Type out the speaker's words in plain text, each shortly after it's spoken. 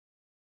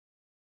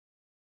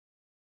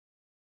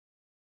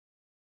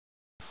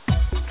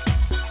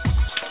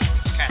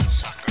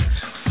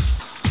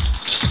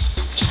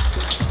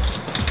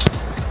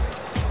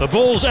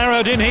ball's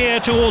arrowed in here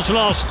towards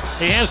Los.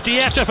 He has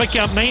Diatta for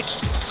company.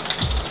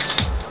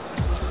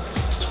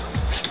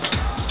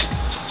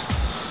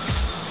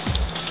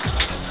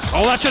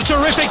 Oh, that's a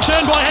terrific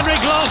turn by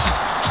Henrik Los.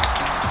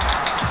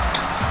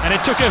 And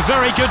it took a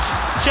very good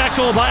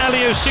tackle by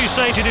Aliou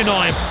Cissé to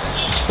deny him.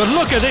 But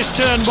look at this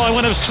turn by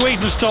one of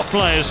Sweden's top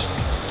players.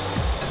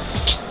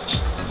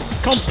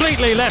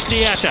 Completely left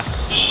Diatta.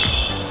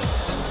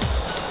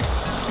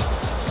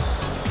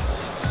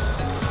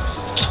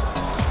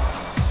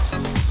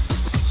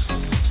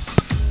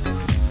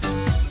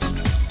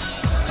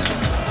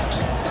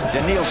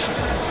 Danielson.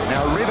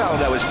 Now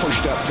Rivaldo has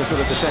pushed up to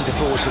sort of the centre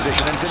forward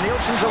position, and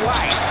Danielson's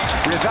away.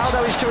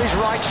 Rivaldo is to his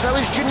right, so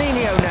is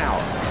Juninho now.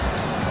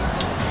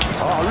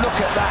 Oh, look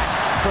at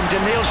that from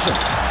Danielson.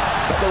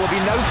 But there will be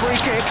no free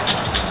kick.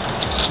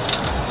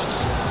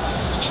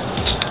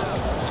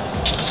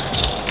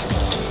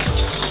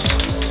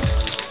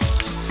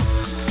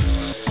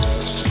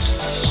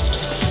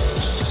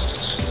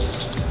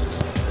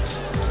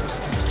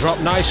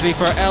 Dropped nicely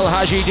for El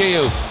Hadji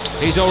Diouf.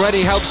 He's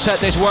already helped set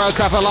this World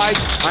Cup alight,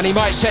 and he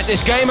might set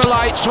this game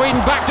alight.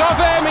 Sweden backed off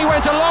him, he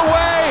went a long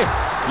way.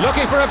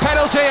 Looking for a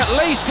penalty at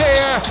least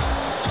here.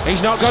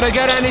 He's not going to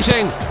get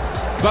anything.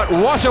 But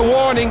what a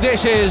warning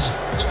this is,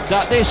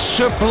 that this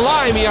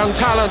sublime young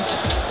talent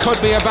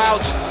could be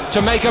about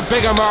to make a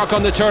bigger mark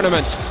on the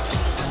tournament.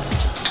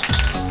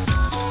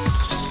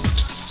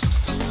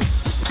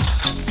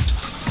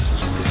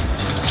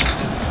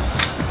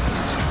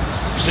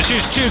 This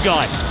is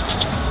Tugay.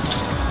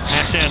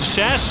 Hassan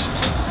Sass.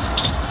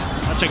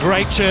 That's a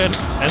great turn.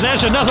 And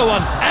there's another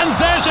one. And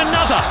there's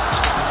another.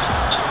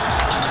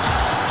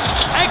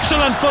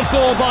 Excellent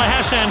football by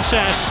Hassan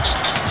Sass,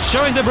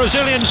 showing the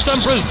Brazilians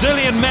some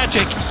Brazilian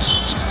magic.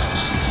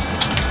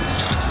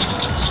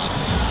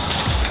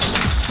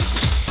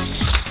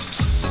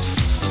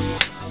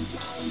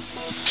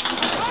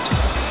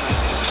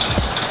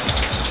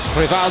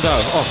 Rivaldo,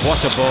 oh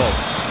what a ball.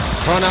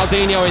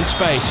 Ronaldinho in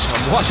space,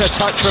 and what a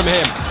touch from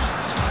him.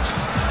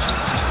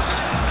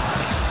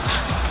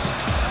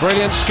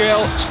 Brilliant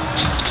skill.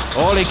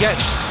 All he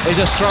gets is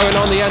a throw-in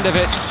on the end of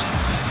it.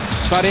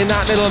 But in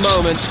that little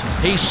moment,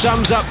 he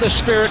sums up the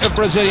spirit of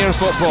Brazilian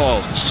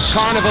football.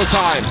 Carnival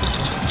time.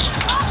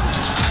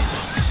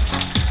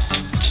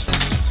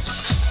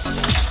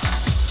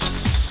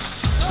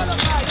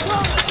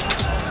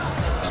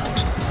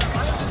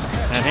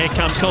 And here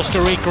come Costa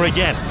Rica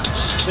again.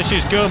 This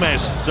is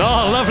Gomez.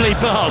 Oh, lovely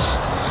pass.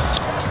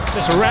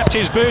 Just wrapped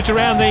his boot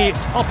around the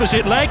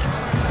opposite leg,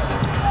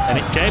 and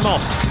it came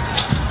off.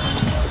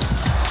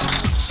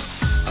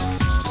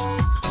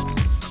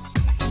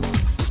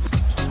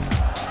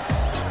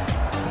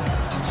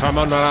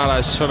 Ramon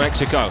Morales for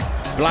Mexico.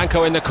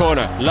 Blanco in the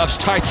corner. Loves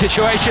tight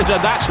situations,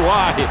 and that's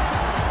why.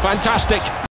 Fantastic.